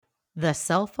The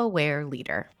Self-Aware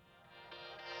Leader.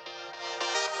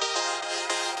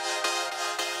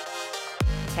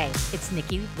 Hey, it's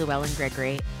Nikki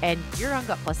Llewellyn-Gregory, and you're on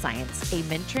Gut Plus Science, a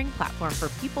mentoring platform for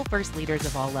people-first leaders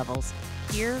of all levels.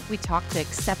 Here, we talk to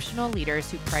exceptional leaders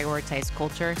who prioritize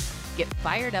culture, get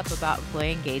fired up about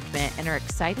employee engagement, and are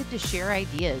excited to share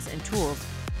ideas and tools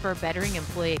for a bettering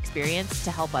employee experience to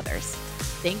help others.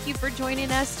 Thank you for joining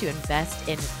us to invest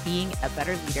in being a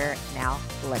better leader. Now,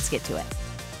 let's get to it.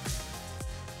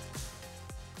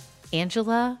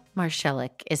 Angela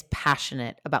Marshalik is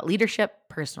passionate about leadership,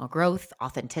 personal growth,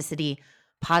 authenticity,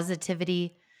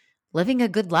 positivity, living a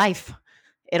good life.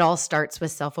 It all starts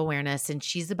with self-awareness, and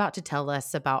she's about to tell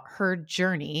us about her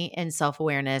journey in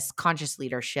self-awareness, conscious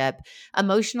leadership,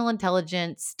 emotional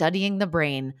intelligence, studying the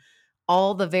brain,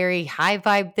 all the very high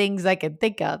vibe things I can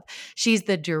think of. She's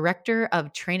the Director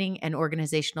of Training and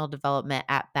Organizational Development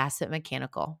at Bassett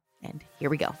Mechanical. And here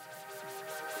we go.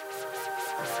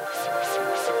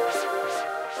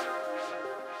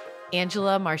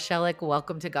 Angela Marshalik,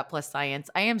 welcome to Gut Plus Science.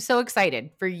 I am so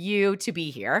excited for you to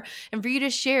be here and for you to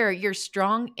share your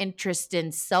strong interest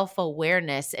in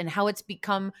self-awareness and how it's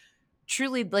become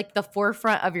truly like the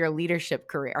forefront of your leadership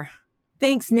career.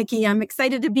 Thanks, Nikki. I'm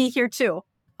excited to be here too.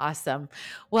 Awesome.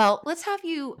 Well, let's have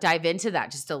you dive into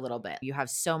that just a little bit. You have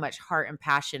so much heart and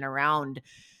passion around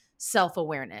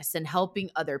self-awareness and helping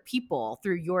other people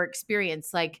through your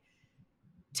experience.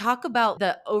 Talk about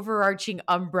the overarching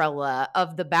umbrella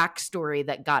of the backstory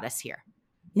that got us here.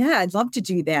 Yeah, I'd love to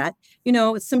do that.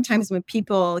 Sometimes when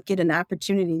people get an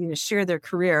opportunity to share their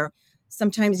career,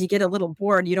 sometimes you get a little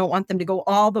bored. You don't want them to go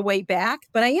all the way back,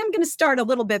 but I am going to start a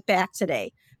little bit back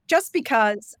today, just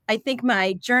because I think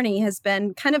my journey has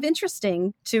been kind of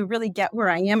interesting to really get where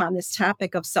I am on this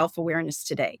topic of self-awareness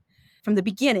today. From the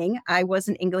beginning, I was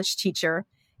an English teacher,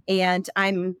 and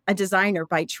I'm a designer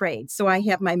by trade. So I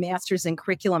have my master's in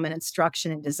curriculum and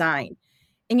instruction and design.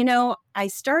 And, I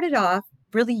started off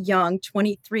really young,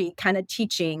 23, kind of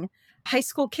teaching high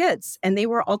school kids, and they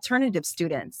were alternative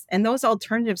students. And those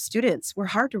alternative students were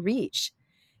hard to reach.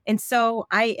 And so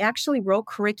I actually wrote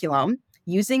curriculum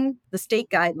using the state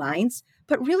guidelines,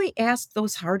 but really asked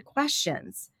those hard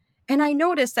questions. And I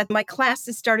noticed that my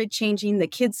classes started changing, the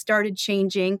kids started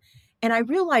changing, and I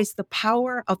realized the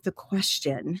power of the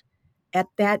question at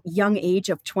that young age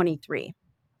of 23.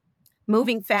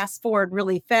 Moving fast forward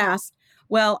really fast,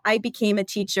 well, I became a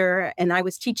teacher and I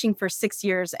was teaching for 6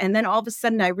 years. And then all of a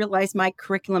sudden I realized my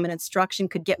curriculum and instruction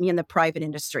could get me in the private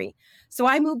industry. So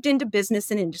I moved into business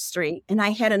and industry, and I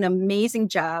had an amazing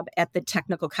job at the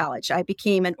technical college. I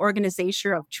became an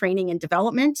organizer of training and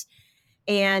development.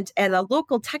 And at a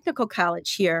local technical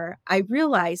college here, I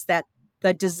realized that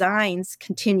the designs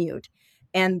continued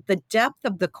and the depth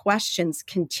of the questions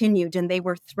continued, and they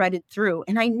were threaded through.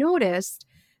 And I noticed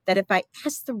that if I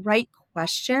asked the right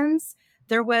questions,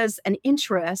 there was an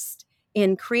interest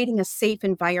in creating a safe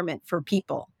environment for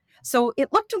people. So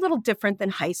it looked a little different than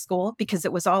high school because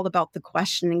it was all about the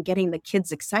question and getting the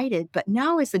kids excited. But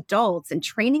now as adults and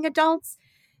training adults,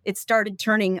 it started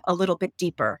turning a little bit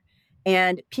deeper.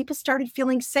 And people started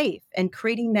feeling safe and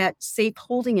creating that safe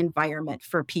holding environment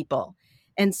for people.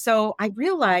 And so I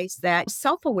realized that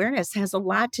self-awareness has a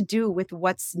lot to do with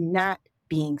what's not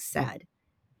being said.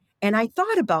 And I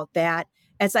thought about that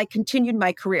as I continued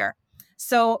my career.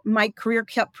 So my career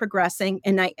kept progressing,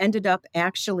 and I ended up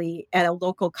actually at a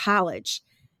local college.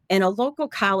 And a local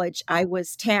college, I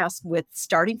was tasked with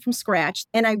starting from scratch.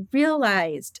 And I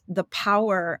realized the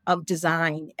power of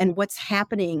design and what's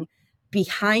happening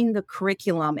behind the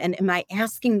curriculum. And am I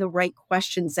asking the right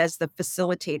questions as the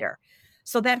facilitator?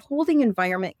 So that holding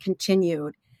environment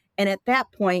continued. And at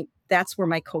that point, that's where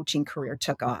my coaching career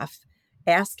took off,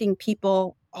 asking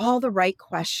people all the right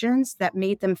questions that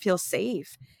made them feel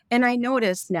safe. And I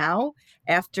notice now,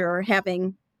 after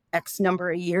having X number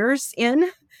of years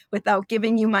in, without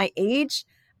giving you my age,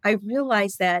 I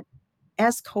realize that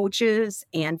as coaches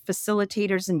and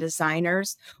facilitators and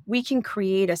designers, we can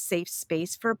create a safe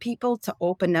space for people to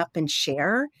open up and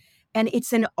share. And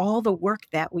it's in all the work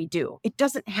that we do. It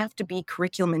doesn't have to be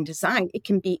curriculum and design. It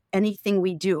can be anything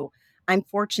we do. I'm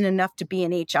fortunate enough to be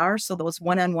in HR, so those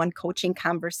one-on-one coaching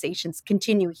conversations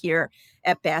continue here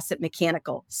at Bassett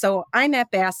Mechanical. So I'm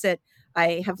at Bassett.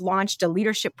 I have launched a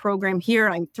leadership program here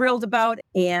I'm thrilled about,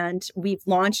 and we've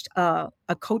launched a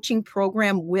coaching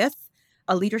program with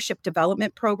a leadership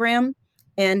development program.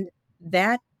 And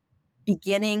that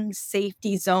beginning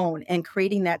safety zone and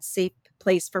creating that safe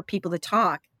place for people to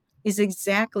talk is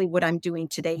exactly what I'm doing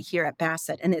today here at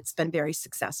Bassett, and it's been very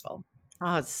successful.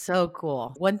 Oh, it's so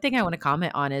cool. One thing I want to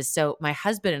comment on is, so my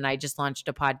husband and I just launched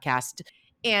a podcast,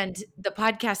 And the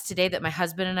podcast today that my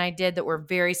husband and I did that we're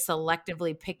very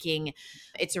selectively picking,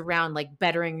 it's around like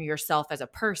bettering yourself as a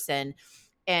person.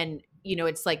 And,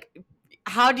 it's like,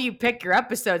 how do you pick your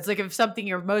episodes? Like if something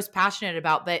you're most passionate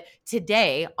about. But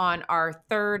today on our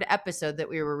third episode that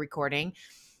we were recording,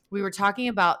 we were talking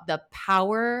about the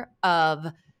power of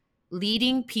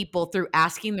leading people through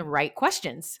asking the right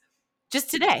questions just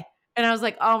today. And I was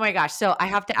like, oh my gosh. So I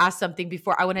have to ask something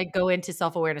before I want to go into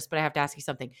self awareness, but I have to ask you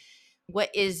something. What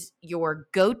is your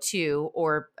go to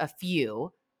or a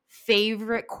few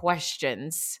favorite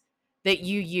questions that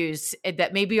you use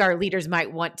that maybe our leaders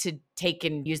might want to take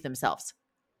and use themselves?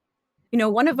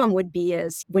 One of them would be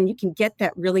is when you can get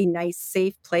that really nice,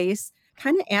 safe place,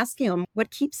 kind of asking them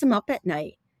what keeps them up at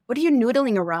night. What are you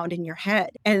noodling around in your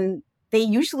head? And they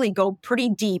usually go pretty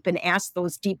deep and ask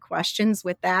those deep questions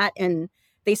with that. And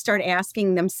they start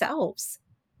asking themselves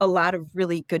a lot of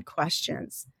really good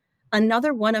questions.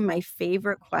 Another one of my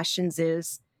favorite questions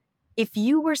is, if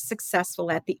you were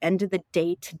successful at the end of the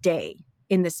day today,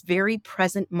 in this very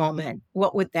present moment,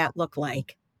 what would that look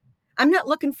like? I'm not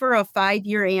looking for a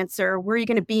 5-year answer. Where are you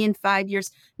going to be in 5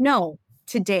 years? No,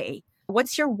 today.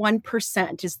 What's your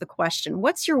 1% is the question.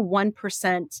 What's your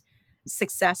 1%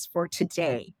 success for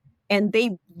today? And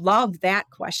they love that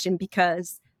question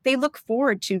because they look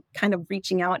forward to kind of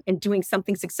reaching out and doing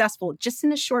something successful just in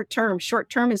the short term. Short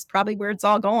term is probably where it's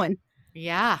all going.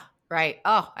 Yeah, right.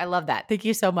 Oh, I love that. Thank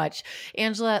you so much.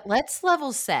 Angela, let's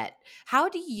level set. How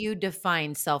do you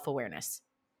define self awareness?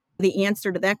 The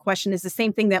answer to that question is the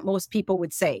same thing that most people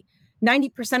would say.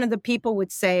 90% of the people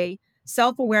would say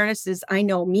self awareness is I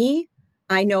know me,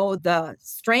 I know the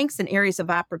strengths and areas of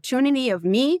opportunity of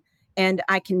me, and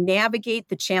I can navigate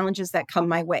the challenges that come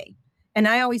my way. And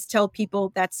I always tell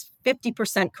people that's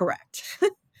 50% correct,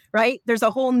 right? There's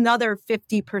a whole nother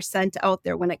 50% out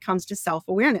there when it comes to self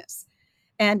awareness.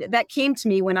 And that came to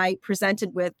me when I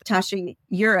presented with Tasha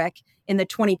Urich in the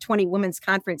 2020 Women's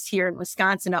Conference here in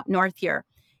Wisconsin, up north here.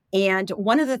 And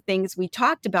one of the things we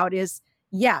talked about is,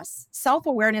 yes,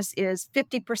 self-awareness is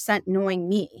 50% knowing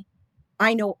me.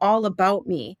 I know all about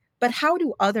me, but how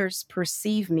do others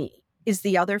perceive me is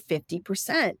the other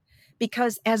 50%.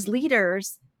 Because as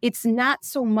leaders, it's not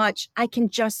so much I can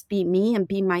just be me and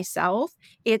be myself.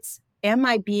 It's, am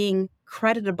I being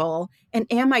creditable and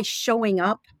am I showing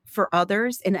up for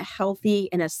others in a healthy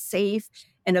and a safe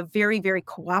and a very, very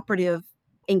cooperative,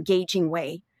 engaging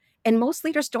way? And most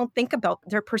leaders don't think about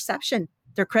their perception,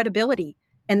 their credibility.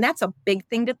 And that's a big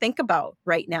thing to think about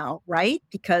right now, right?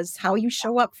 Because how you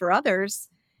show up for others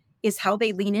is how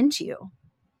they lean into you.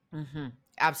 Mm-hmm.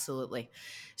 Absolutely.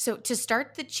 So, to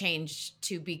start the change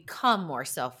to become more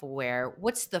self aware,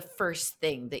 what's the first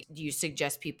thing that you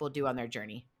suggest people do on their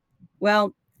journey?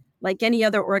 Well, like any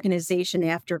other organization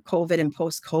after COVID and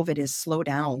post COVID, is slow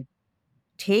down.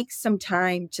 Take some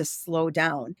time to slow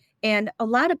down. And a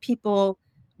lot of people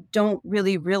don't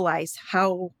really realize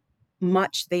how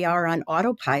much they are on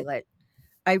autopilot.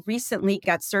 I recently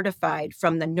got certified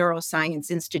from the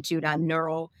Neuroscience Institute on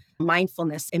neuro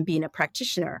mindfulness and being a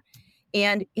practitioner.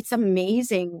 And it's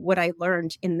amazing what I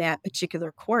learned in that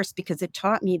particular course because it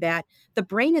taught me that the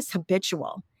brain is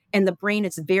habitual and the brain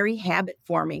is very habit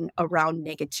forming around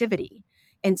negativity.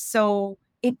 And so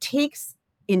it takes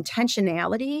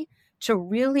intentionality to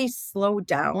really slow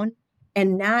down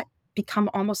and not become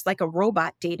almost like a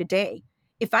robot day to day.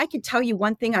 If I could tell you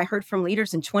one thing I heard from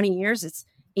leaders in 20 years, it's,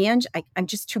 Ange, I'm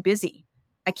just too busy.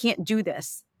 I can't do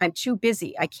this. I'm too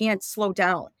busy. I can't slow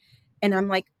down. And I'm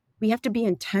like, we have to be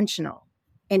intentional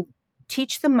and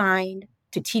teach the mind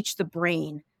to teach the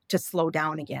brain to slow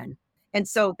down again. And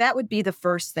so that would be the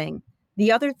first thing.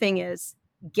 The other thing is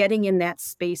getting in that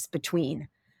space between.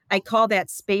 I call that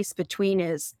space between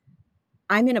is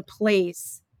I'm in a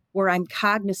place where I'm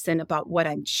cognizant about what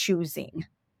I'm choosing,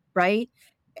 right?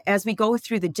 As we go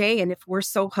through the day, and if we're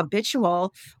so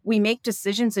habitual, we make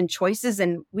decisions and choices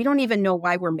and we don't even know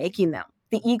why we're making them.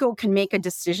 The ego can make a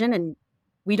decision and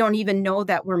we don't even know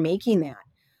that we're making that.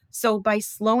 So by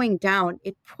slowing down,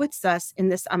 it puts us in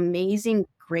this amazing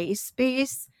gray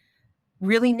space,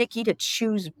 really, Nikki, to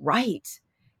choose right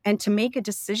and to make a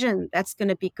decision that's going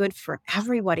to be good for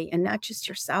everybody and not just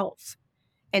yourself.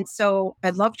 And so I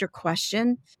loved your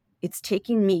question. It's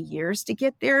taking me years to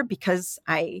get there because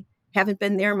I haven't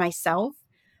been there myself,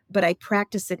 but I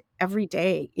practice it every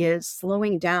day, is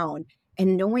slowing down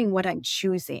and knowing what I'm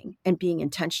choosing and being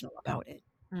intentional about it.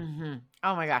 Mm-hmm.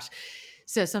 Oh my gosh.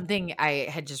 So something I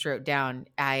had just wrote down,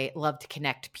 I love to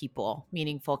connect people,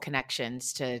 meaningful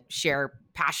connections to share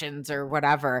passions or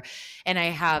whatever. And I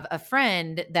have a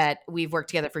friend that we've worked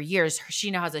together for years.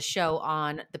 She now has a show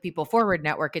on the People Forward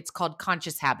Network. It's called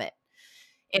Conscious Habit.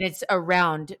 And it's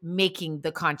around making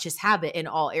the conscious habit in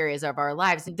all areas of our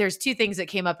lives. There's two things that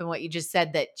came up in what you just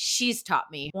said that she's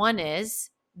taught me. One is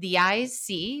the eyes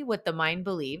see what the mind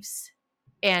believes.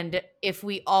 And if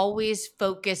we always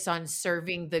focus on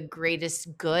serving the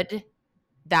greatest good,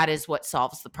 that is what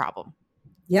solves the problem.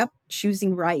 Yep.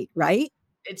 Choosing right, right?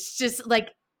 It's just like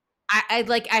I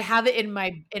have it in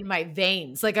my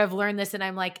veins. Like I've learned this and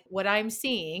I'm like, what I'm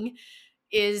seeing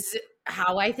is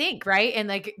how I think, right? And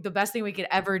like the best thing we could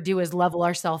ever do is level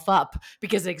ourselves up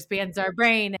because it expands our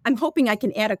brain. I'm hoping I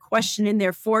can add a question in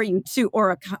there for you too,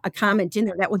 or a comment in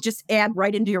there that will just add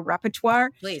right into your repertoire.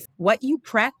 Please. What you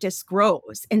practice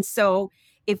grows. And so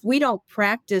if we don't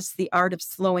practice the art of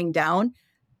slowing down,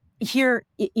 here,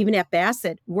 even at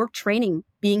Bassett, we're training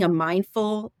being a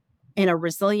mindful and a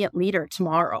resilient leader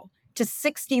tomorrow to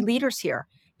 60 leaders here.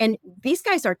 And these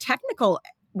guys are technical.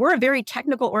 We're a very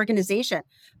technical organization,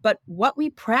 but what we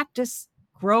practice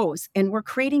grows and we're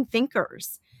creating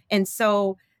thinkers. And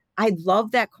so I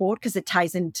love that quote because it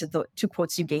ties into the two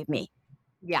quotes you gave me.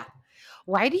 Yeah.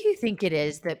 Why do you think it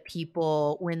is that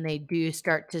people, when they do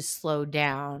start to slow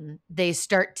down, they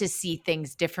start to see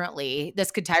things differently?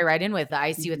 This could tie right in with the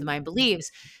I see what the mind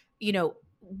believes. You know,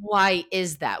 why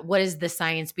is that? What is the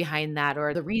science behind that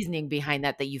or the reasoning behind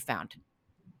that that you found?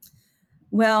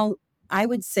 Well, I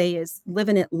would say is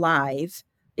living it live.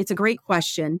 It's a great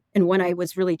question. And one I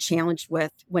was really challenged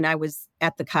with when I was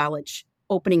at the college,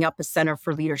 opening up a center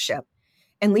for leadership.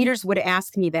 And leaders would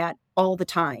ask me that all the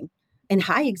time. And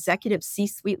high executive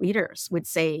C-suite leaders would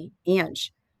say,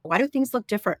 Ange, why do things look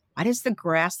different? Why does the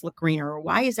grass look greener? Or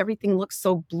why does everything look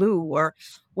so blue? Or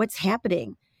what's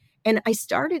happening? And I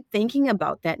started thinking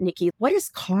about that, Nikki. What is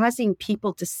causing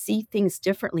people to see things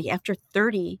differently after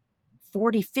 30,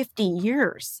 40, 50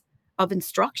 years of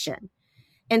instruction?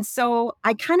 And so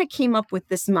I kind of came up with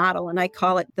this model and I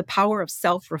call it the power of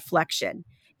self-reflection.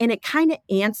 And it kind of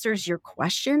answers your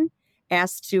question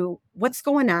as to what's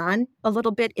going on a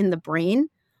little bit in the brain.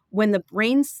 When the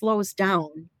brain slows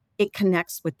down, it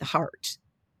connects with the heart.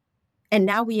 And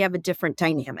now we have a different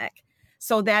dynamic.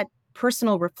 So that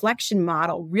personal reflection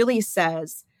model really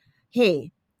says,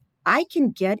 hey, I can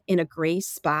get in a gray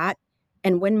spot.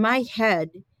 And when my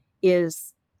head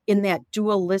is in that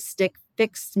dualistic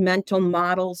fixed mental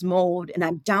models mode and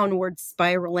I'm downward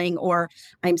spiraling or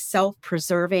I'm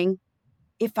self-preserving,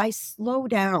 if I slow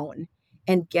down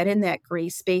and get in that gray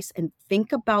space and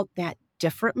think about that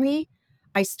differently,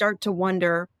 I start to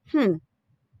wonder,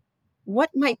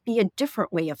 what might be a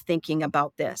different way of thinking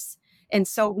about this? And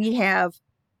so we have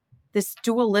this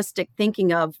dualistic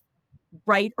thinking of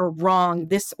right or wrong,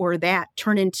 this or that,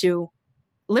 turn into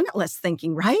limitless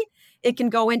thinking, right? It can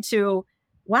go into,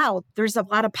 wow, there's a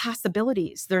lot of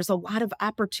possibilities. There's a lot of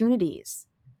opportunities.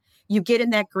 You get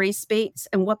in that gray space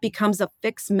and what becomes a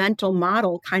fixed mental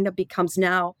model kind of becomes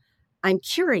now, I'm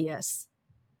curious.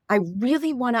 I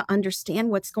really want to understand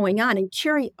what's going on. And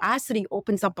curiosity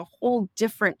opens up a whole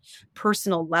different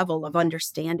personal level of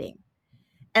understanding.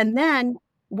 And then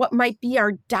what might be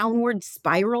our downward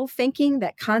spiral thinking,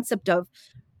 that concept of,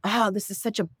 oh, this is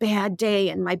such a bad day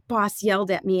and my boss yelled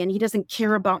at me and he doesn't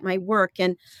care about my work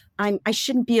and I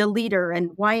shouldn't be a leader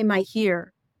and why am I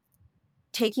here?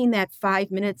 Taking that 5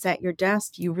 minutes at your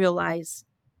desk, you realize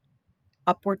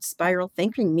upward spiral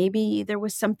thinking. Maybe there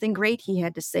was something great he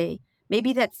had to say.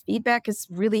 Maybe that feedback is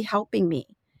really helping me.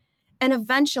 And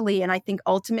eventually, and I think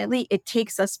ultimately, it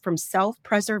takes us from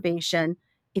self-preservation.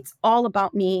 It's all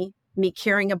about me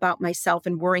caring about myself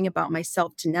and worrying about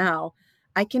myself to now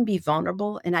I can be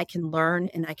vulnerable and I can learn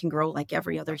and I can grow like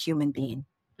every other human being.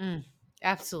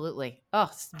 Absolutely. Oh,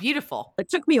 it's beautiful. It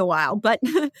took me a while, but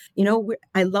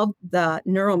I love the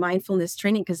neuromindfulness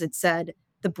training because it said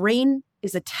the brain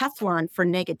is a Teflon for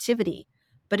negativity.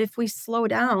 But if we slow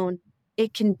down,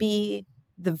 it can be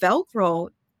the Velcro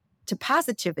to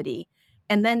positivity.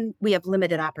 And then we have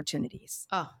limited opportunities.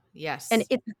 Oh, yes. And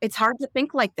it's hard to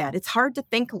think like that. It's hard to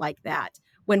think like that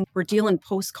when we're dealing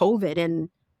post-COVID and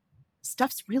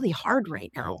stuff's really hard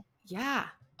right now. Yeah.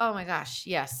 Oh my gosh.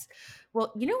 Yes.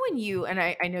 Well, when and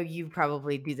I know you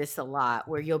probably do this a lot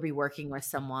where you'll be working with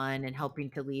someone and helping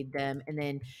to lead them. And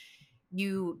then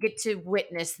you get to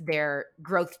witness their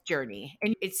growth journey.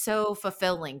 And it's so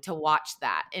fulfilling to watch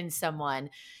that in someone.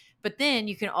 But then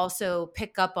you can also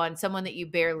pick up on someone that you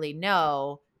barely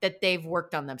know that they've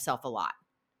worked on themselves a lot.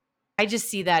 I just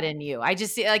see that in you. I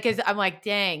just see I'm like,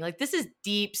 dang, like this is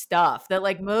deep stuff that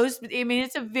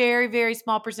it's a very, very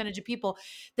small percentage of people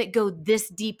that go this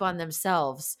deep on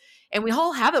themselves. And we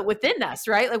all have it within us,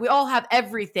 right? Like we all have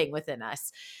everything within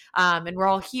us. And we're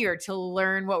all here to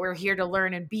learn what we're here to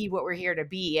learn and be what we're here to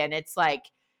be. And it's like,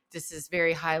 this is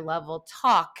very high level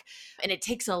talk. And it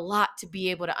takes a lot to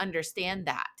be able to understand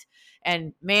that.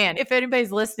 And man, if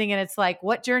anybody's listening and it's like,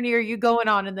 what journey are you going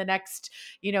on in the next,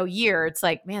 year? It's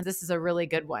like, man, this is a really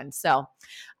good one. So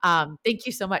thank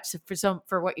you so much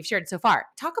for what you've shared so far.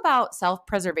 Talk about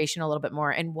self-preservation a little bit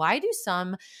more, and why do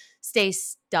some stay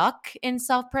stuck in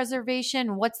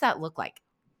self-preservation? What's that look like?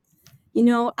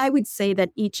 I would say that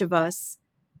each of us,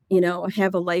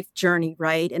 have a life journey,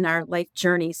 right? And our life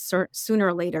journey sooner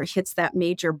or later hits that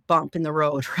major bump in the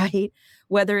road, right?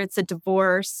 Whether it's a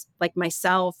divorce like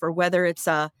myself, or whether it's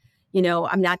I'm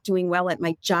not doing well at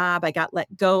my job, I got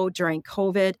let go during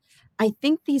COVID. I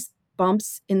think these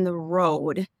bumps in the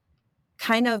road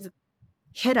kind of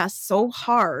hit us so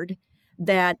hard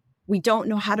that we don't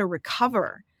know how to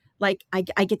recover. Like I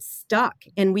get stuck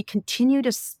and we continue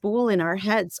to spool in our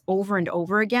heads over and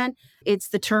over again. It's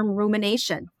the term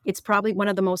rumination. It's probably one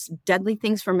of the most deadly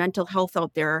things for mental health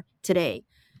out there today.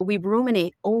 We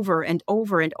ruminate over and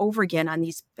over and over again on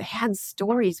these bad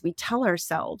stories we tell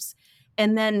ourselves.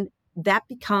 And then that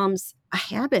becomes a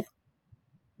habit,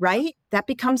 right? That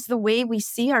becomes the way we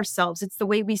see ourselves. It's the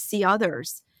way we see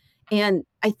others. And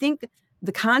I think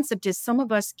the concept is some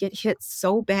of us get hit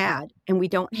so bad and we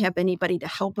don't have anybody to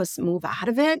help us move out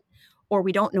of it, or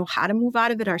we don't know how to move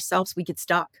out of it ourselves. We get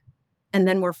stuck and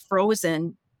then we're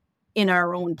frozen in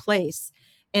our own place.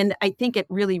 And I think it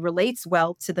really relates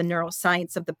well to the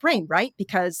neuroscience of the brain, right?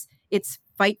 Because it's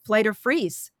fight, flight, or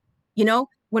freeze.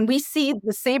 When we see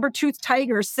the saber-toothed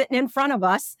tiger sitting in front of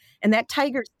us and that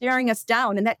tiger staring us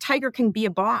down, and that tiger can be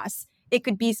a boss. It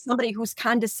could be somebody who's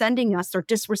condescending us or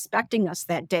disrespecting us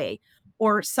that day,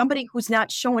 or somebody who's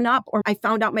not showing up, or I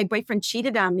found out my boyfriend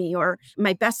cheated on me, or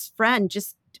my best friend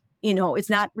just, is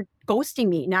not ghosting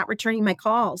me, not returning my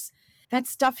calls. That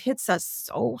stuff hits us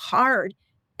so hard.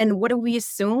 And what do we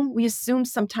assume? We assume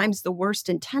sometimes the worst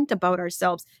intent about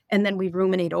ourselves, and then we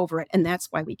ruminate over it. And that's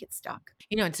why we get stuck.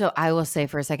 And so I will say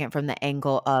for a second, from the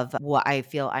angle of what I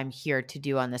feel I'm here to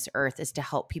do on this earth is to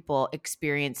help people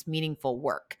experience meaningful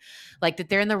work, like that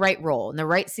they're in the right role, in the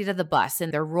right seat of the bus,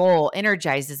 and their role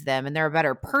energizes them and they're a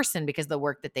better person because of the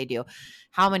work that they do.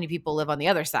 How many people live on the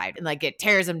other side and like it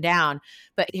tears them down?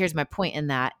 But here's my point in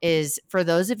that is, for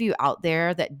those of you out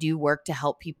there that do work to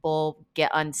help people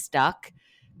get unstuck,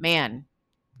 man,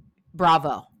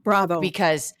 bravo. Bravo.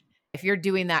 Because if you're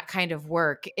doing that kind of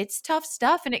work, it's tough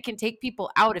stuff and it can take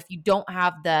people out if you don't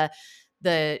have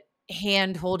the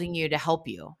hand holding you to help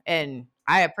you. And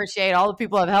I appreciate all the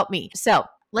people who have helped me. So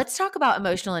let's talk about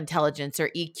emotional intelligence, or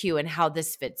EQ, and how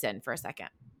this fits in for a second.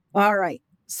 All right.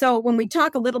 So when we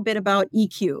talk a little bit about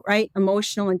EQ, right?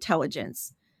 Emotional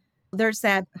intelligence, there's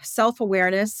that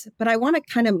self-awareness, but I want to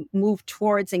kind of move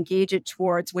towards, engage it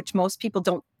towards, which most people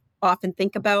don't often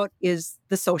think about, is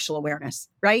the social awareness,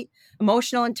 right?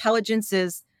 Emotional intelligence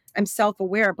is I'm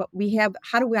self-aware, but we have,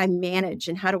 how do I manage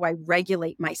and how do I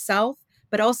regulate myself?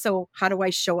 But also, how do I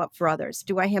show up for others?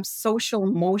 Do I have social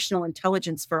emotional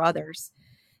intelligence for others?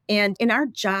 And in our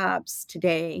jobs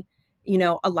today,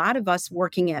 a lot of us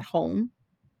working at home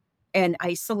and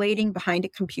isolating behind a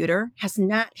computer has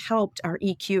not helped our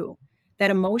EQ. That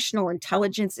emotional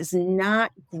intelligence is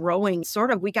not growing.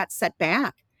 Sort of, we got set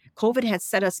back. COVID has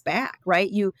set us back,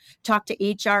 right? You talk to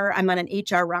HR, I'm on an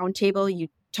HR roundtable, you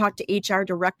talk to HR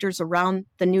directors around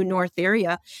the New North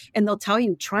area, and they'll tell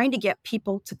you trying to get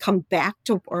people to come back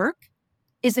to work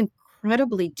is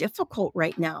incredibly difficult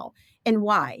right now. And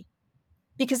why?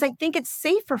 Because I think it's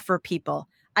safer for people.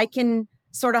 I can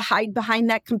sort of hide behind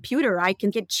that computer. I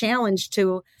can get challenged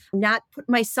to not put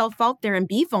myself out there and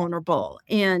be vulnerable.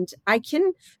 And I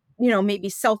can, maybe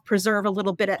self-preserve a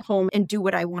little bit at home and do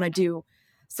what I want to do.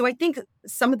 So I think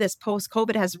some of this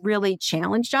post-COVID has really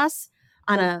challenged us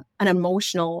on an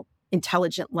emotional,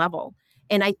 intelligent level.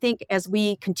 And I think as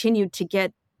we continue to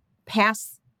get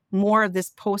past more of this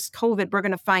post-COVID, we're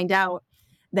going to find out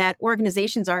that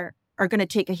organizations are going to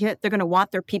take a hit. They're going to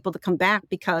want their people to come back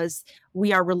because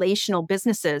we are relational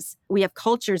businesses. We have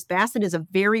cultures. Bassett is a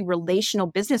very relational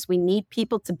business. We need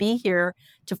people to be here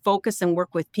to focus and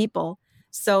work with people.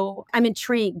 So I'm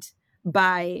intrigued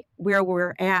by where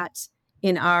we're at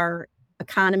in our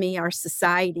economy, our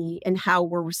society, and how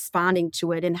we're responding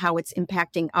to it and how it's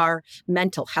impacting our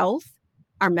mental health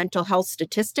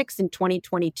statistics in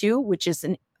 2022, which is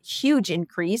a huge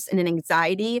increase in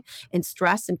anxiety and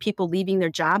stress and people leaving their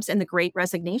jobs, and the Great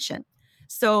Resignation.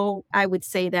 So I would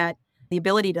say that the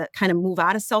ability to kind of move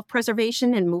out of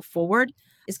self-preservation and move forward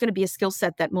is going to be a skill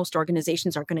set that most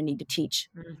organizations are going to need to teach.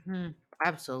 Mm-hmm.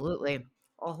 Absolutely.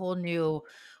 A whole new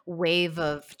wave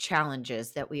of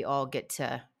challenges that we all get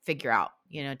to figure out,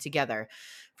 together,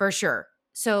 for sure.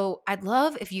 So I'd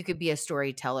love if you could be a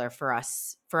storyteller for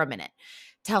us for a minute.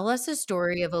 Tell us a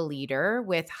story of a leader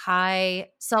with high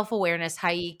self awareness,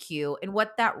 high EQ, and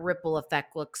what that ripple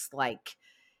effect looks like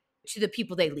to the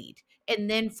people they lead. And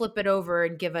then flip it over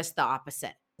and give us the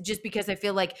opposite. Just because I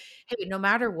feel like, hey, no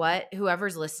matter what,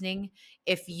 whoever's listening,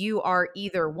 if you are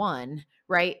either one,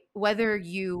 right, whether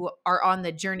you are on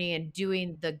the journey and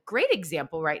doing the great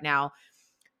example right now,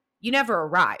 you never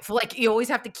arrive. Like you always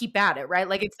have to keep at it, right?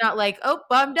 Like it's not like, oh,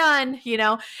 I'm done, you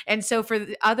know? And so for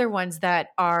the other ones that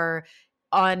are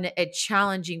on a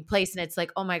challenging place and it's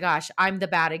like, oh my gosh, I'm the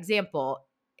bad example.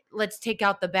 Let's take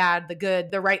out the bad, the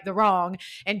good, the right, the wrong,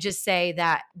 and just say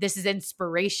that this is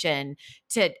inspiration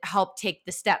to help take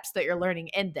the steps that you're learning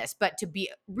in this. But to be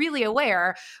really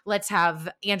aware, let's have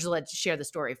Angela share the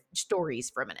stories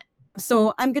for a minute.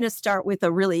 So I'm going to start with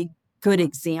a really good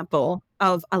example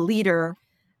of a leader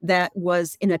that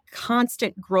was in a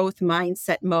constant growth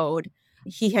mindset mode.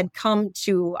 He had come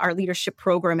to our leadership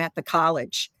program at the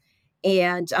college,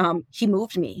 and he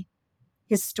moved me.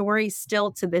 His story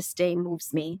still to this day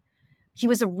moves me. He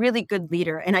was a really good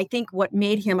leader. And I think what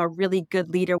made him a really good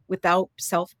leader without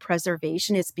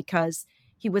self-preservation is because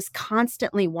he was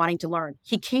constantly wanting to learn.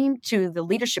 He came to the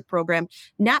leadership program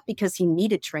not because he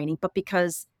needed training, but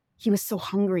because he was so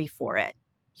hungry for it,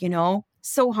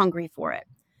 so hungry for it.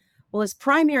 Well, his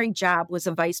primary job was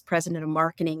a vice president of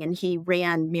marketing, and he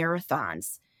ran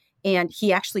marathons. And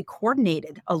he actually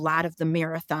coordinated a lot of the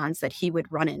marathons that he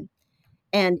would run in.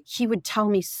 And he would tell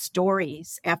me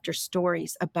stories after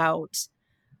stories about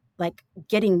like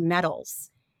getting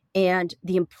medals and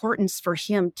the importance for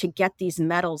him to get these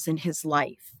medals in his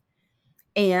life.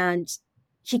 And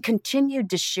he continued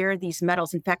to share these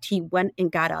medals. In fact, he went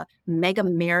and got a mega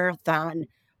marathon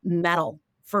medal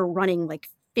for running like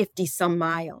 50 some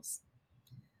miles.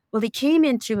 Well, he came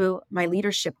into my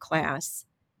leadership class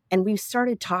and we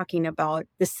started talking about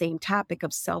the same topic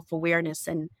of self-awareness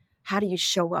and how do you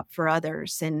show up for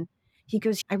others? And he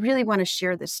goes, I really want to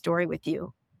share this story with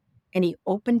you. And he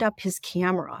opened up his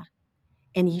camera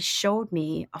and he showed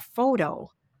me a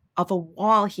photo of a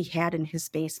wall he had in his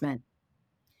basement.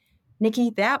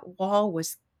 Nikki, that wall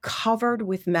was covered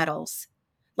with medals.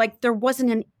 Like there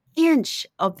wasn't an inch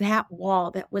of that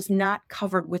wall that was not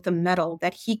covered with a medal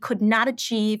that he could not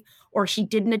achieve or he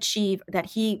didn't achieve that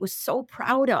he was so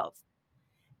proud of.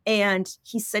 And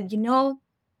he said,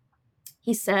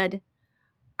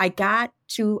 I got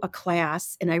to a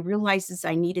class and I realized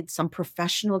I needed some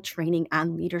professional training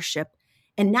on leadership.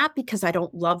 And not because I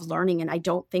don't love learning and I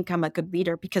don't think I'm a good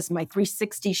leader, because my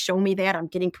 360 show me that I'm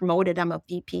getting promoted, I'm a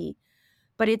VP.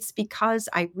 But it's because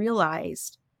I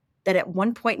realized that at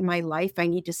one point in my life, I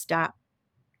need to stop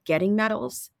getting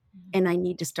medals and I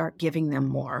need to start giving them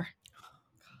more.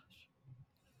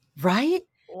 Right?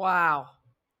 Wow.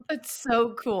 That's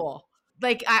so cool.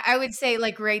 Like I would say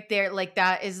like right there, like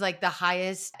that is like the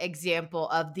highest example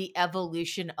of the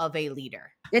evolution of a leader.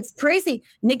 It's crazy.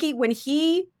 Nikki, when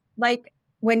he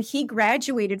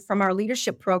graduated from our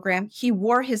leadership program, he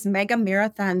wore his mega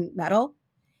marathon medal.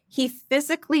 He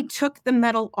physically took the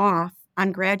medal off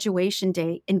on graduation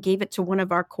day and gave it to one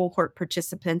of our cohort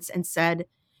participants and said,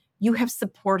 you have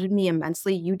supported me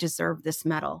immensely. You deserve this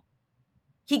medal.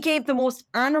 He gave the most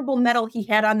honorable medal he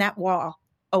had on that wall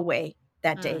away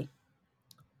that day.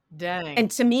 Dang. And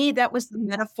to me, that was the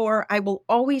metaphor I will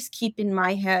always keep in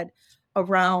my head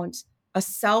around a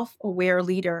self-aware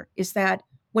leader, is that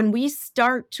when we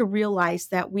start to realize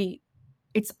that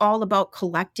it's all about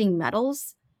collecting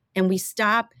medals and we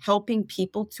stop helping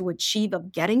people to achieve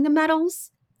of getting the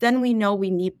medals, then we know we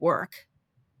need work.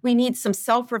 We need some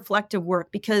self-reflective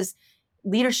work, because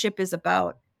leadership is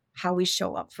about how we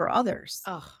show up for others.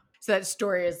 Oh, so that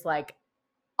story is like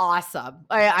awesome.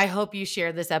 I hope you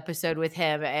share this episode with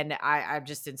him, and I'm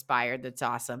just inspired. That's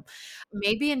awesome.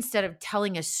 Maybe instead of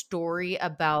telling a story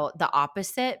about the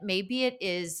opposite, maybe it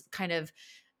is kind of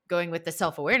going with the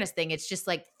self-awareness thing. It's just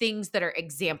like things that are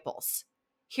examples.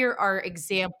 Here are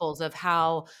examples of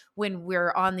how when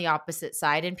we're on the opposite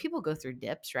side, and people go through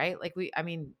dips, right? Like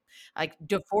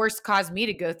divorce caused me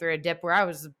to go through a dip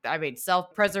where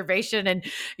self-preservation and,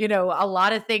 a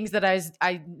lot of things that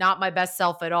I not my best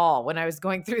self at all when I was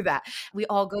going through that. We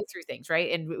all go through things,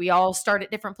 right? And we all start at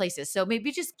different places. So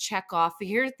maybe just check off,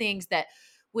 here are things that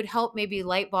would help maybe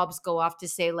light bulbs go off to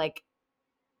say like,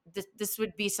 this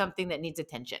would be something that needs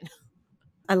attention.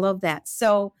 I love that.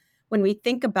 So when we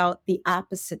think about the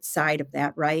opposite side of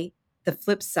that, right? The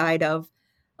flip side of,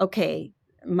 okay,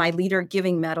 my leader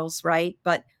giving medals, right?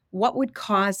 But what would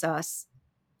cause us,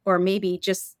 or maybe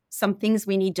just some things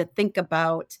we need to think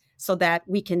about so that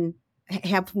we can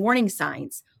have warning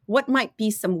signs. what might be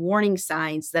some warning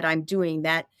signs that I'm doing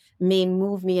that may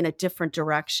move me in a different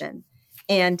direction?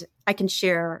 And I can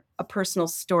share a personal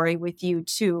story with you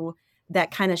too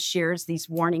that kind of shares these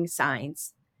warning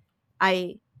signs.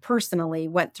 I personally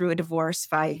went through a divorce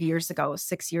 5 years ago,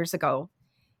 6 years ago.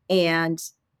 And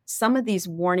some of these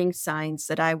warning signs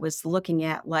that I was looking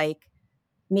at, like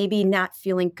maybe not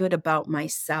feeling good about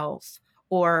myself,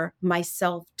 or my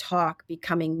self talk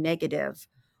becoming negative,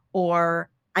 or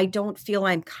I don't feel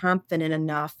I'm confident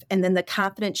enough. And then the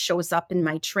confidence shows up in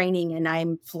my training and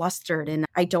I'm flustered and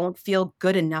I don't feel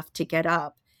good enough to get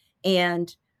up.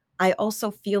 And I also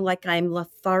feel like I'm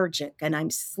lethargic and I'm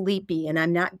sleepy and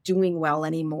I'm not doing well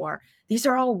anymore. These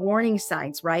are all warning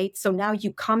signs, right? So now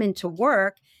you come into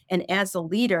work, and as a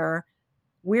leader,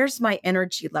 where's my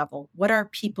energy level? What are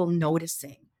people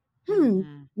noticing?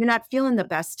 Mhm. You're not feeling the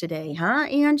best today, huh,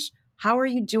 Ange? How are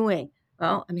you doing?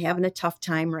 Well, I'm having a tough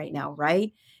time right now,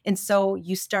 right? And so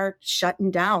you start shutting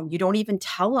down. You don't even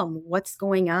tell them what's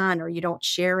going on, or you don't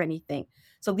share anything.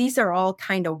 So these are all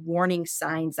kind of warning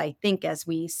signs, I think, as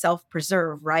we self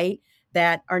preserve, right?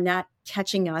 That are not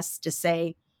catching us to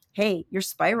say, hey, you're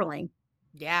spiraling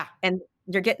Yeah. and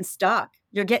you're getting stuck.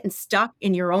 You're getting stuck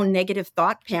in your own negative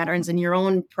thought patterns and your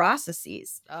own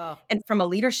processes. Oh, And from a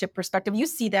leadership perspective, you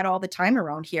see that all the time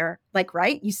around here. Like,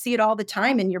 right? You see it all the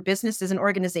time in your businesses and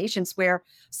organizations where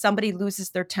somebody loses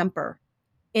their temper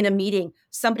in a meeting.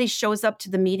 Somebody shows up to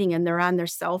the meeting and they're on their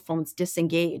cell phones,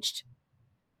 disengaged.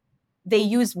 They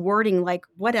use wording like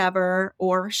whatever,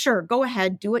 or sure, go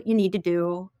ahead, do what you need to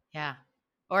do. yeah.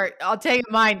 Or I'll tell you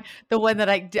mine, the one that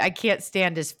I can't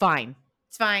stand is fine.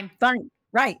 It's fine. Fine.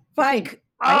 Right. Fine. Like,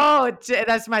 Right. oh,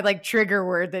 that's my like trigger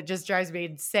word that just drives me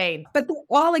insane. But they're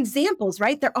all examples,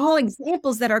 right? They're all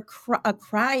examples that are a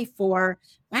cry for,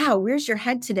 wow, where's your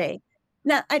head today?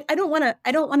 Now, I don't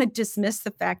want to dismiss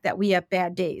the fact that we have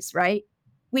bad days, right?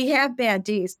 We have bad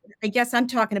days. I guess I'm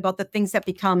talking about the things that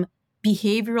become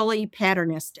behaviorally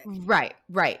patternistic.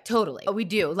 Right. Totally. We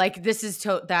do. Like, this is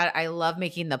that I love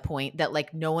making the point that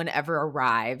like no one ever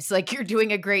arrives. Like, you're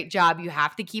doing a great job. You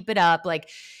have to keep it up. Like,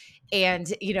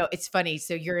 and it's funny.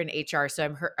 So you're in HR.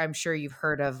 So I'm sure you've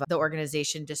heard of the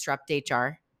organization Disrupt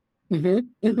HR. Okay.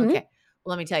 Well,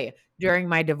 let me tell you, during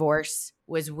my divorce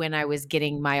was when I was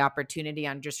getting my opportunity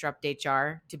on Disrupt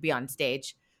HR to be on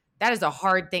stage. That is a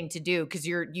hard thing to do because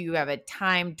you have a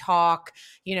time talk.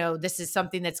 This is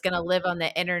something that's going to live on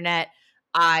the internet.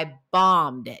 I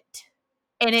bombed it.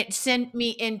 And it sent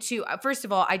me into, first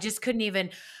of all, I just couldn't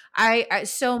even, I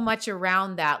so much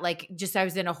around that, like just I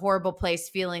was in a horrible place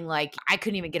feeling like I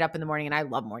couldn't even get up in the morning, and I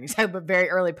love mornings. I'm a very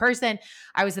early person.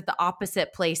 I was at the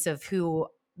opposite place of who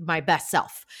my best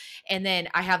self. And then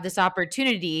I have this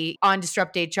opportunity on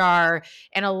Disrupt HR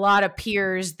and a lot of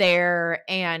peers there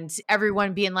and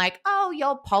everyone being like, oh,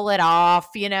 you'll pull it off,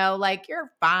 like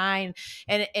you're fine.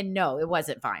 And no, it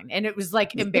wasn't fine. And it was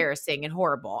like embarrassing and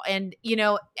horrible. And,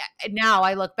 now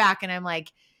I look back and I'm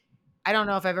like, I don't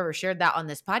know if I've ever shared that on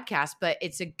this podcast, but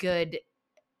it's a good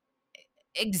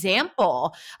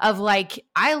example of like,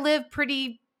 I live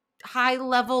pretty high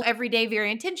level every day,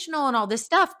 very intentional and all this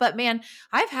stuff. But man,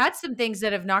 I've had some things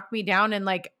that have knocked me down and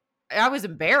like, I was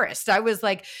embarrassed. I was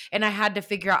like, and I had to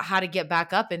figure out how to get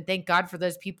back up, and thank God for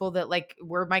those people that like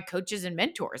were my coaches and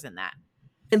mentors in that.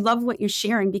 I love what you're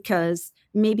sharing because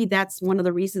maybe that's one of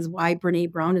the reasons why Brene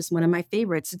Brown is one of my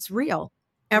favorites. It's real.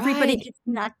 Everybody Right. gets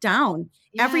knocked down.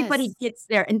 Everybody Yes. gets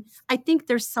there. And I think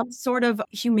there's some sort of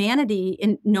humanity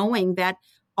in knowing that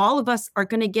all of us are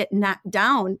going to get knocked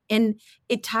down. And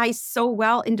it ties so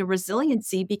well into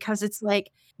resiliency because it's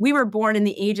like we were born in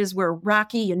the ages where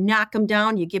Rocky, you knock them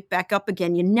down, you get back up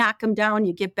again, you knock them down,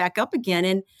 you get back up again.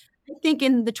 And I think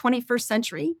in the 21st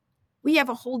century, we have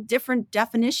a whole different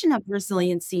definition of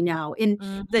resiliency now. And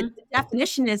the Mhm.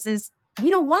 definition is we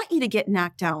don't want you to get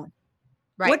knocked down.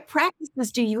 Right. What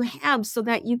practices do you have so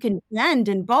that you can bend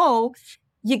and bow?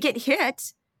 You get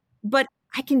hit, but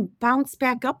I can bounce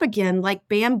back up again like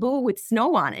bamboo with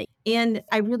snow on it. And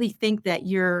I really think that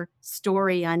your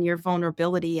story on your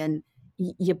vulnerability and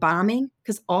you bombing,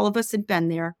 because all of us had been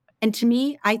there. And to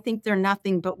me, I think they're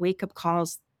nothing but wake up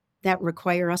calls that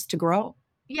require us to grow.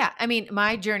 Yeah. I mean,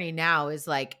 my journey now is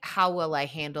like, how will I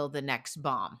handle the next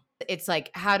bomb? It's like,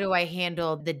 how do I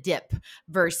handle the dip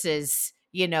versus,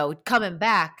 coming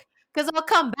back? Because I'll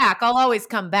come back. I'll always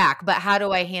come back. But how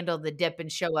do I handle the dip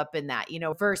and show up in that,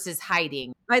 versus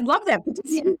hiding? I love that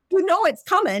because you know it's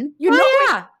coming. You know Oh,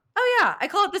 yeah. Oh yeah, I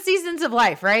call it the seasons of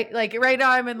life, right? Like right now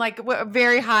I'm in like a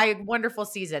very high, wonderful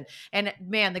season. And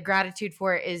man, the gratitude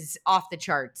for it is off the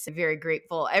charts. I'm very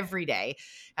grateful every day.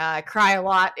 Cry a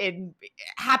lot in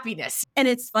happiness. And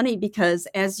it's funny because,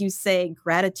 as you say,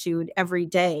 gratitude every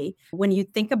day, when you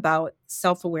think about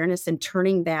self awareness and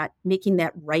turning that, making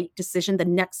that right decision, the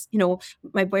next,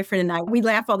 my boyfriend and I, we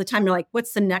laugh all the time. We're like,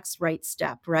 what's the next right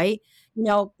step? Right.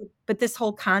 But this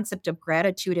whole concept of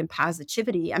gratitude and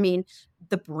positivity, I mean,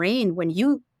 the brain, when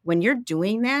you're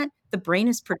doing that, the brain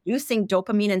is producing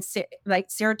dopamine and like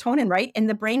serotonin, right? And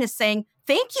the brain is saying,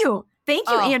 thank you. Thank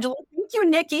you, Oh, Angela. Thank you,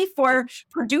 Nikki, for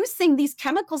producing these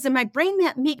chemicals in my brain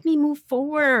that make me move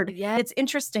forward. yeah. It's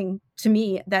interesting to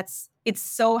me. It's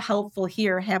so helpful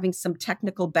here having some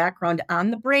technical background on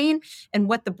the brain and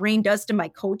what the brain does to my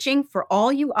coaching. For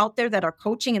all you out there that are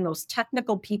coaching and those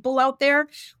technical people out there,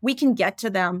 we can get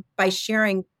to them by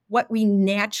sharing what we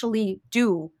naturally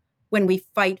do when we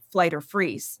fight, flight, or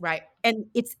freeze. Right. And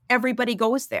it's everybody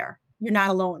goes there. You're not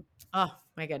alone. Oh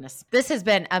my goodness. This has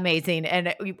been amazing.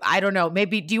 And I don't know,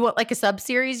 maybe do you want like a sub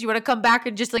series? You want to come back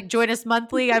and just like join us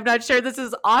monthly? I'm not sure. This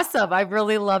is awesome. I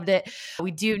really loved it.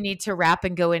 We do need to wrap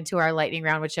and go into our lightning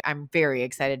round, which I'm very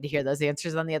excited to hear those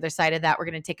answers on the other side of that. We're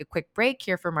going to take a quick break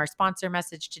here from our sponsor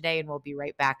message today, and we'll be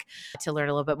right back to learn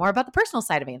a little bit more about the personal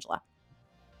side of Angela.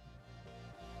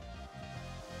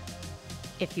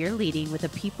 If you're leading with a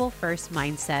people-first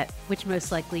mindset, which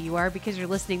most likely you are because you're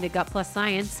listening to Gut Plus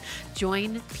Science,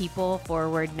 join People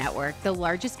Forward Network, the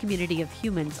largest community of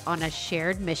humans on a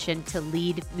shared mission to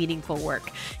lead meaningful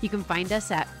work. You can find us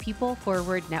at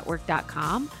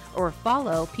peopleforwardnetwork.com or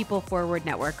follow People Forward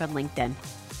Network on LinkedIn.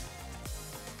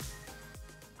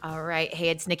 All right. Hey,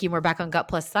 it's Nikki. We're back on Gut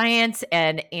Plus Science,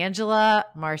 and Angela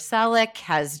Marsalek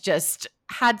has just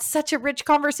had such a rich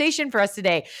conversation for us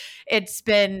today. It's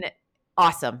been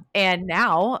awesome. And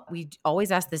now we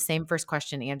always ask the same first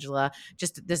question, Angela.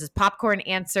 Just this is popcorn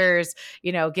answers.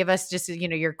 Give us just,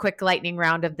 your quick lightning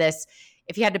round of this.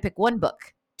 If you had to pick one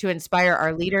book to inspire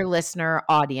our leader, listener,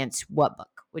 audience, what book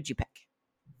would you pick?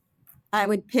 I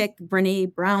would pick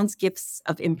Brené Brown's Gifts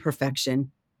of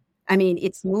Imperfection. I mean,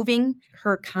 it's moving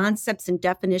her concepts and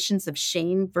definitions of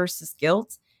shame versus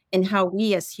guilt and how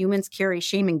we as humans carry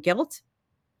shame and guilt.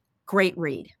 Great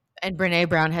read. And Brené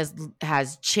Brown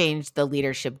has changed the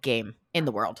leadership game in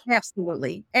the world.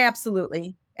 Absolutely.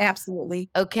 Absolutely. Absolutely.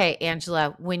 Okay,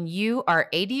 Angela, when you are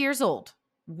 80 years old,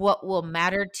 what will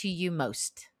matter to you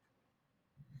most?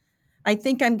 I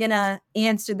think I'm going to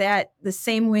answer that the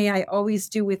same way I always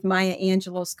do with Maya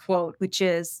Angelou's quote, which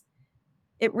is,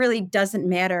 it really doesn't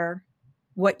matter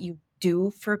what you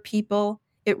do for people.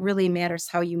 It really matters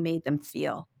how you made them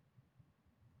feel.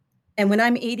 And when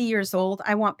I'm 80 years old,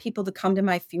 I want people to come to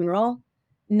my funeral,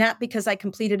 not because I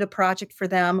completed a project for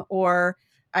them or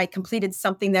I completed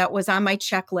something that was on my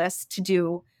checklist to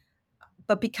do,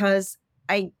 but because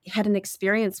I had an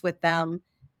experience with them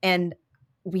and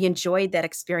we enjoyed that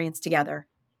experience together.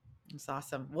 That's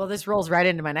awesome. Well, this rolls right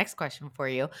into my next question for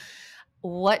you.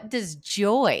 What does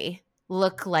joy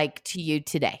look like to you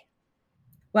today?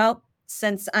 Well,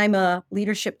 since I'm a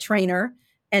leadership trainer,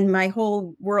 and my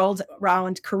whole world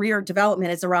around career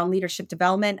development is around leadership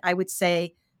development, I would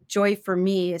say joy for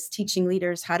me is teaching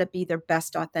leaders how to be their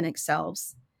best authentic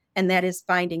selves. And that is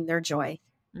finding their joy.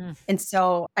 And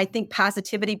so I think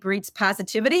positivity breeds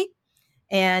positivity.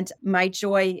 And my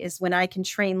joy is when I can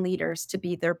train leaders to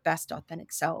be their best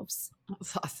authentic selves.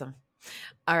 That's awesome.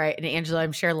 All right. And Angela,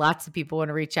 I'm sure lots of people want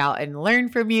to reach out and learn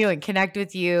from you and connect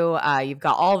with you. You've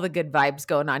got all the good vibes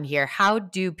going on here. How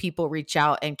do people reach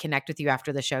out and connect with you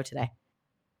after the show today?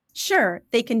 Sure.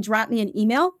 They can drop me an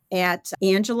email at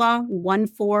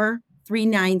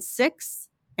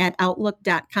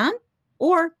angela14396@outlook.com,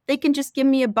 or they can just give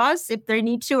me a buzz if they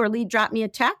need to, or drop me a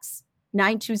text,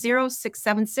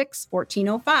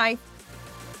 920-676-1405.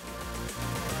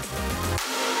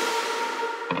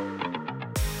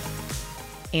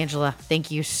 Angela,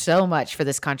 thank you so much for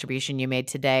this contribution you made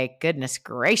today. Goodness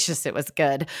gracious, it was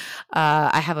good.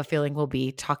 I have a feeling we'll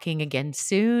be talking again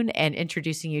soon and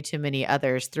introducing you to many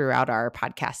others throughout our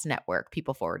podcast network,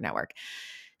 People Forward Network.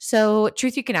 So,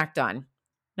 truth you can act on.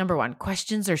 Number one,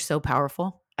 questions are so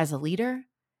powerful. As a leader,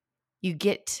 you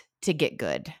get to get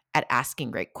good at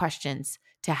asking great questions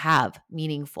to have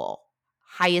meaningful,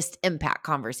 highest impact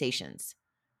conversations.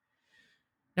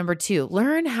 Number two,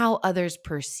 learn how others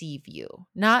perceive you,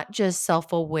 not just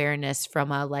self-awareness from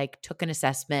took an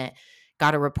assessment,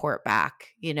 got to report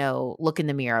back, look in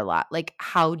the mirror a lot. Like,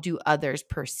 how do others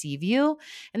perceive you?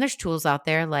 And there's tools out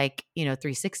there like,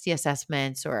 360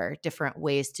 assessments or different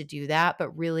ways to do that,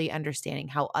 but really understanding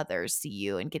how others see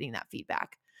you and getting that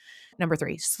feedback. Number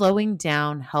 3, slowing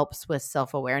down helps with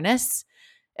self-awareness.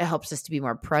 It helps us to be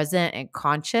more present and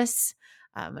conscious.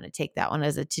 I'm going to take that one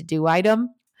as a to-do item.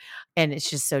 And it's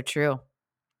just so true.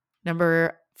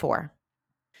 Number 4,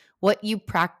 what you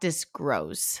practice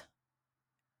grows.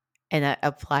 And that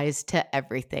applies to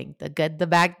everything, the good, the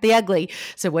bad, the ugly.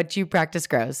 So what you practice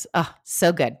grows. Oh,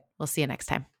 so good. We'll see you next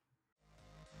time.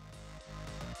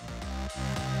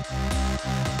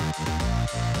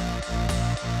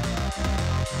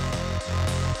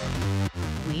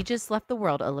 We just left the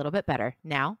world a little bit better.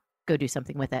 Now, go do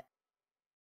something with it.